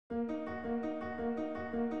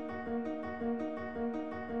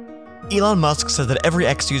Elon Musk says that every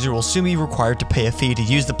X user will soon be required to pay a fee to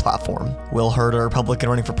use the platform. Will Hurd, a Republican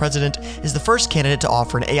running for president, is the first candidate to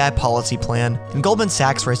offer an AI policy plan, and Goldman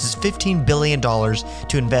Sachs raises $15 billion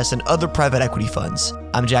to invest in other private equity funds.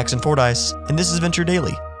 I'm Jackson Fordyce, and this is Venture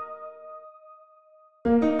Daily.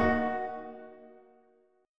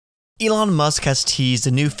 Elon Musk has teased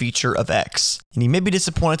a new feature of X, and you may be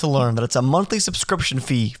disappointed to learn that it's a monthly subscription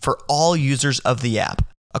fee for all users of the app.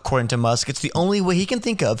 According to Musk, it's the only way he can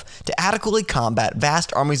think of to adequately combat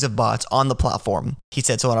vast armies of bots on the platform. He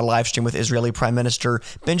said so on a live stream with Israeli Prime Minister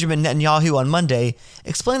Benjamin Netanyahu on Monday,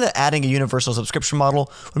 explaining that adding a universal subscription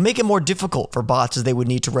model would make it more difficult for bots as they would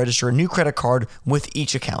need to register a new credit card with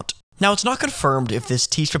each account. Now, it's not confirmed if this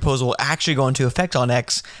teased proposal will actually go into effect on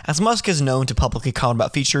X, as Musk is known to publicly comment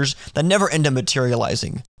about features that never end up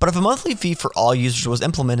materializing. But if a monthly fee for all users was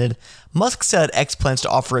implemented, Musk said X plans to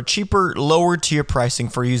offer a cheaper, lower-tier pricing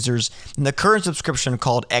for users than the current subscription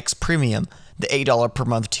called X Premium, the $8 per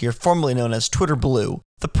month tier formerly known as Twitter Blue.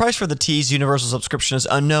 The price for the teased universal subscription is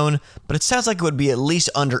unknown, but it sounds like it would be at least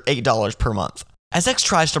under $8 per month. As X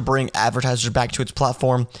tries to bring advertisers back to its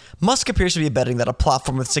platform, Musk appears to be betting that a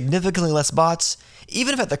platform with significantly less bots,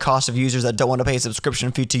 even if at the cost of users that don't want to pay a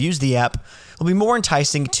subscription fee to use the app, will be more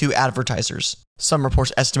enticing to advertisers. Some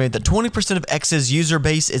reports estimate that 20% of X's user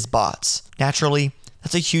base is bots. Naturally,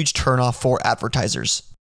 that's a huge turnoff for advertisers.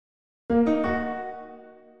 The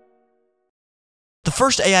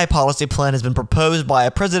first AI policy plan has been proposed by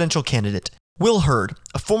a presidential candidate. Will Hurd,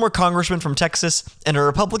 a former congressman from Texas and a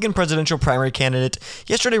Republican presidential primary candidate,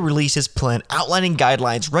 yesterday released his plan outlining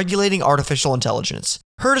guidelines regulating artificial intelligence.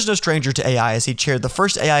 Hurd is no stranger to AI as he chaired the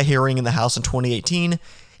first AI hearing in the House in 2018.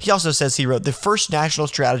 He also says he wrote the first national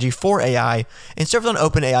strategy for AI and served on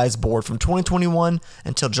OpenAI's board from 2021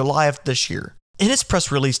 until July of this year. In his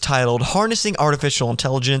press release titled Harnessing Artificial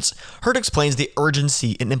Intelligence, Hurd explains the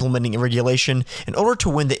urgency in implementing regulation in order to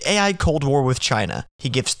win the AI Cold War with China. He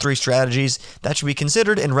gives 3 strategies that should be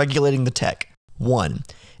considered in regulating the tech. 1.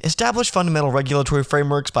 Establish fundamental regulatory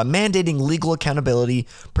frameworks by mandating legal accountability,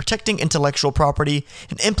 protecting intellectual property,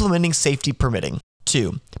 and implementing safety permitting.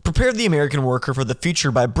 2. Prepare the American worker for the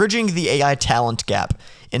future by bridging the AI talent gap,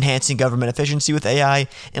 enhancing government efficiency with AI,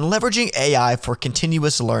 and leveraging AI for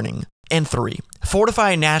continuous learning. And 3.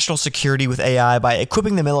 Fortify national security with AI by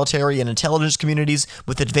equipping the military and intelligence communities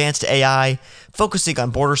with advanced AI, focusing on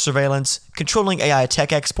border surveillance, controlling AI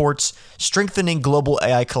tech exports, strengthening global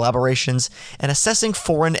AI collaborations, and assessing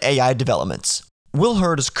foreign AI developments. Will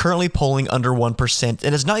Hurd is currently polling under 1%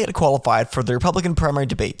 and has not yet qualified for the Republican primary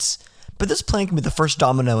debates. But this plan can be the first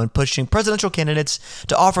domino in pushing presidential candidates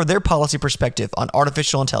to offer their policy perspective on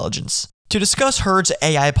artificial intelligence. To discuss Hurd's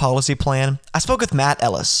AI policy plan, I spoke with Mat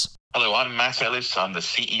Ellis. Hello, I'm Mat Ellis. I'm the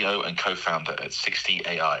CEO and co-founder at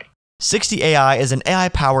 60AI. 60AI is an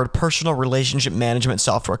AI-powered personal relationship management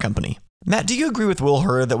software company. Matt, do you agree with Will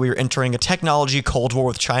Hurd that we are entering a technology cold war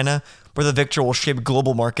with China, where the victor will shape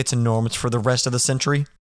global markets and norms for the rest of the century?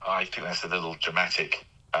 I think that's a little dramatic,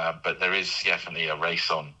 but there is definitely a race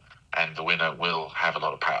on, and the winner will have a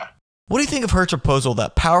lot of power. What do you think of Hurd's proposal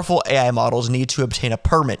that powerful AI models need to obtain a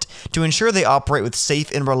permit to ensure they operate with safe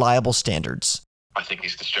and reliable standards? I think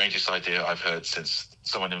it's the strangest idea I've heard since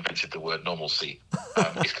someone invented the word normalcy.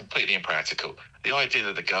 It's completely impractical. The idea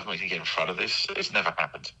that the government can get in front of this has never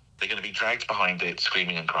happened. They're going to be dragged behind it,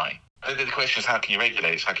 screaming and crying. I think the question is, how can you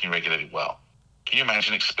regulate it? How can you regulate it well? Can you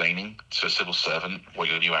imagine explaining to a civil servant what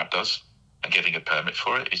your new app does and getting a permit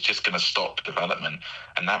for it? It's just going to stop development,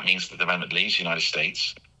 and that means the development leaves the United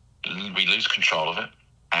States. We lose control of it,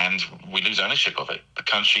 and we lose ownership of it. The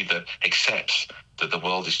country that accepts that the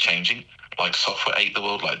world is changing, like software ate the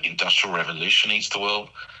world, like the Industrial Revolution eats the world,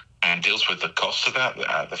 and deals with the costs of that,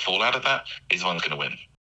 the fallout of that, is the one that's going to win.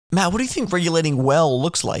 Matt, what do you think regulating well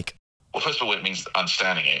looks like? Well, first of all, it means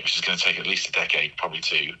understanding it, which is going to take at least a decade, probably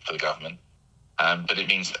 2, for the government. But it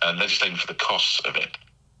means legislating for the costs of it.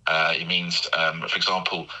 It means, for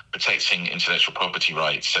example, protecting intellectual property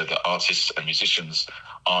rights so that artists and musicians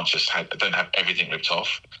don't have everything ripped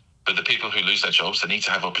off. But the people who lose their jobs, they need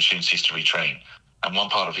to have opportunities to retrain. And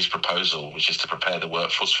one part of his proposal, which is to prepare the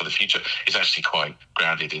workforce for the future, is actually quite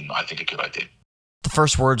grounded in, I think, a good idea. The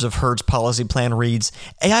first words of Hurd's policy plan reads,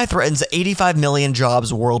 AI threatens 85 million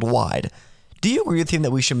jobs worldwide. Do you agree with him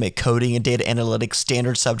that we should make coding and data analytics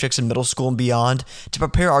standard subjects in middle school and beyond to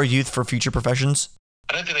prepare our youth for future professions?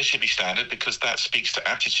 I don't think they should be standard because that speaks to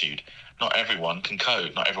aptitude. Not everyone can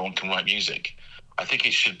code. Not everyone can write music. I think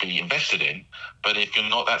it should be invested in, but if you're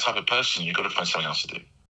not that type of person, you've got to find something else to do.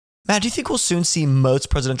 Matt, do you think we'll soon see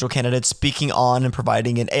most presidential candidates speaking on and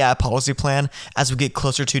providing an AI policy plan as we get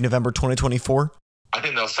closer to November 2024? I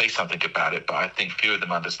think they'll say something about it, but I think few of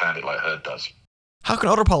them understand it like Hurd does. How can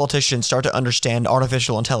older politicians start to understand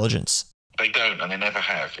artificial intelligence? They don't, and they never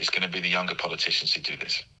have. It's going to be the younger politicians who do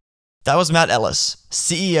this. That was Mat Ellis,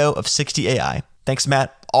 CEO of 60 AI. Thanks,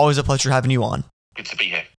 Matt. Always a pleasure having you on. Good to be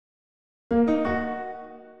here.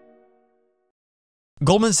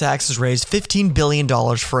 Goldman Sachs has raised $15 billion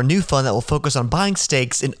for a new fund that will focus on buying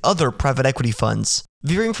stakes in other private equity funds.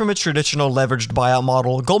 Veering from its traditional leveraged buyout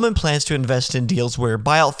model, Goldman plans to invest in deals where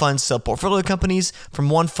buyout funds sell portfolio companies from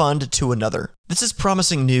one fund to another. This is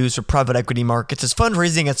promising news for private equity markets as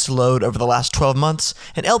fundraising has slowed over the last 12 months,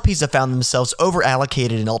 and LPs have found themselves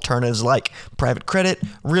over-allocated in alternatives like private credit,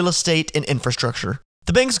 real estate, and infrastructure.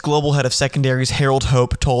 The bank's global head of secondaries, Harold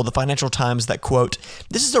Hope, told the Financial Times that, quote,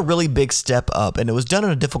 "This is a really big step up, and it was done in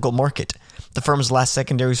a difficult market." The firm's last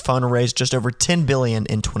secondaries fund raised just over $10 billion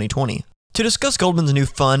in 2020. To discuss Goldman's new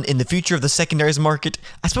fund and the future of the secondaries market,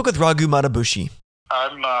 I spoke with Raghuram Madabushi.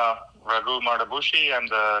 I'm Raghuram Madabushi. I'm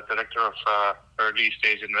the director of early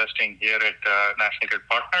stage investing here at National Grid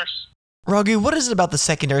Partners. Raghu, what is it about the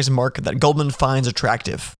secondaries market that Goldman finds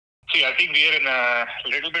attractive? See, I think we are in a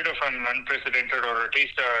little bit of an unprecedented or at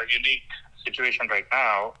least a unique situation right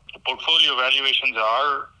now. The portfolio valuations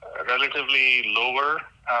are relatively lower.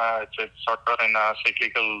 It's sort of in a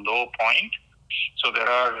cyclical low point. So there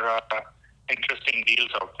are interesting deals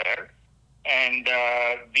out there. And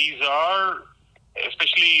these are,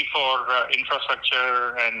 especially for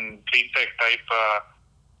infrastructure and clean tech type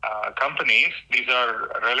companies, these are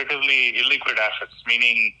relatively illiquid assets,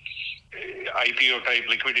 meaning IPO type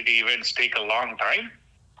liquidity events take a long time.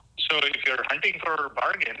 So if you're hunting for a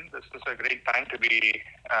bargain, this is a great time to be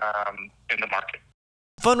in the market.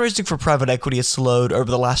 Fundraising for private equity has slowed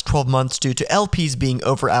over the last 12 months due to LPs being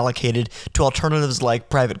over-allocated to alternatives like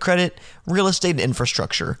private credit, real estate, and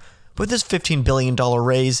infrastructure. With this $15 billion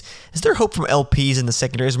raise, is there hope from LPs in the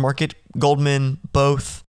secondaries market? Goldman,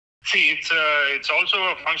 both? See, it's also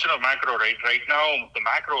a function of macro, right? Right now, the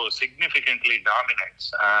macro significantly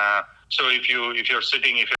dominates. So if you're an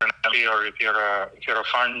LP or if you're a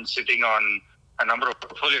fund sitting on a number of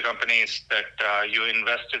portfolio companies that you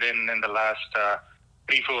invested in the last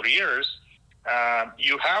 3-4 years,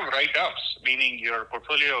 you have write-ups, meaning your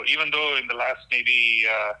portfolio, even though in the last maybe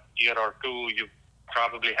year or two, you've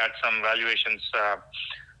probably had some valuations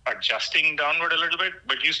adjusting downward a little bit,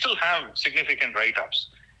 but you still have significant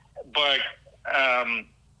write-ups. But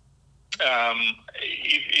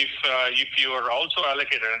if you are also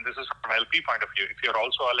allocated, and this is from LP point of view, if you're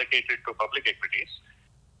also allocated to public equities,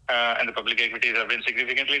 and the public equities have been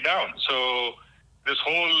significantly down. So this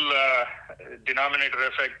whole denominator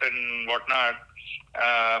effect and whatnot,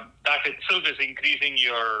 that itself is increasing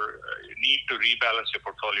your need to rebalance your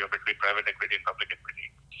portfolio between private equity and public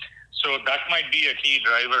equity. So that might be a key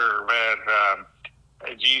driver where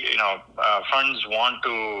funds want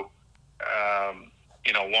to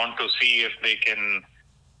see if they can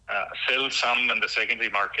sell some in the secondary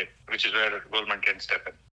market, which is where Goldman can step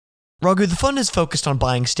in. Raghu, the fund is focused on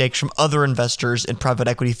buying stakes from other investors in private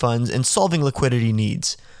equity funds and solving liquidity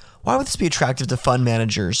needs. Why would this be attractive to fund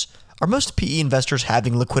managers? Are most PE investors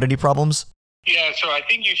having liquidity problems? Yeah, so I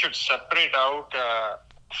think you should separate out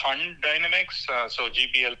fund dynamics, so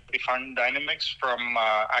GPLP fund dynamics from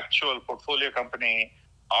actual portfolio company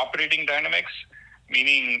operating dynamics,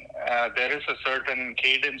 meaning there is a certain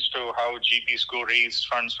cadence to how GPs go raise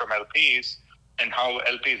funds from LPs and how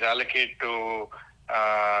LPs allocate to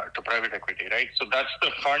private equity, right? So that's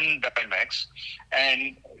the fund dynamics.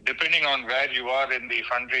 And depending on where you are in the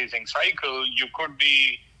fundraising cycle, you could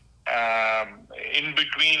be in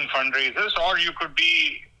between fundraisers, or you could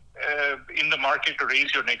be in the market to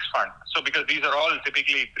raise your next fund. So because these are all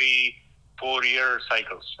typically 3-4 year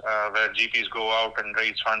cycles where GPs go out and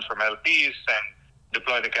raise funds from LPs and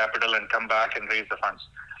deploy the capital and come back and raise the funds.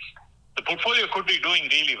 The portfolio could be doing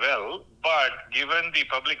really well, but given the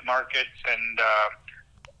public markets and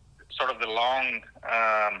sort of the longer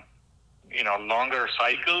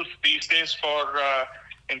cycles these days for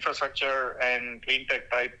infrastructure and clean tech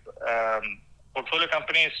type portfolio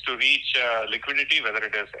companies to reach liquidity, whether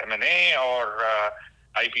it is M&A or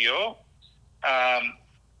IPO,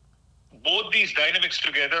 both these dynamics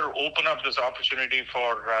together open up this opportunity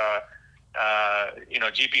for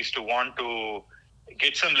GPs to want to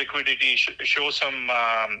get some liquidity, show some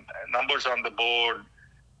numbers on the board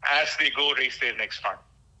as they go raise their next fund,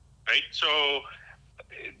 right? So,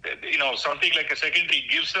 something like a secondary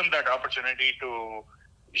gives them that opportunity to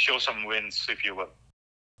show some wins, if you will.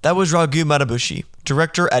 That was Raghuram Madabushi,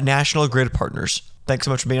 director at National Grid Partners. Thanks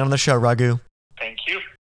so much for being on the show, Raghu. Thank you.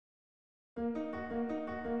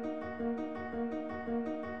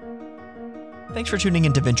 Thanks for tuning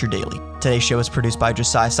in to Venture Daily. Today's show is produced by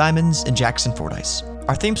Josiah Simons and Jackson Fordyce.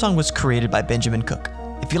 Our theme song was created by Benjamin Cook.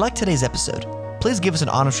 If you liked today's episode, please give us an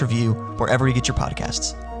honest review wherever you get your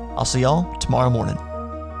podcasts. I'll see y'all tomorrow morning.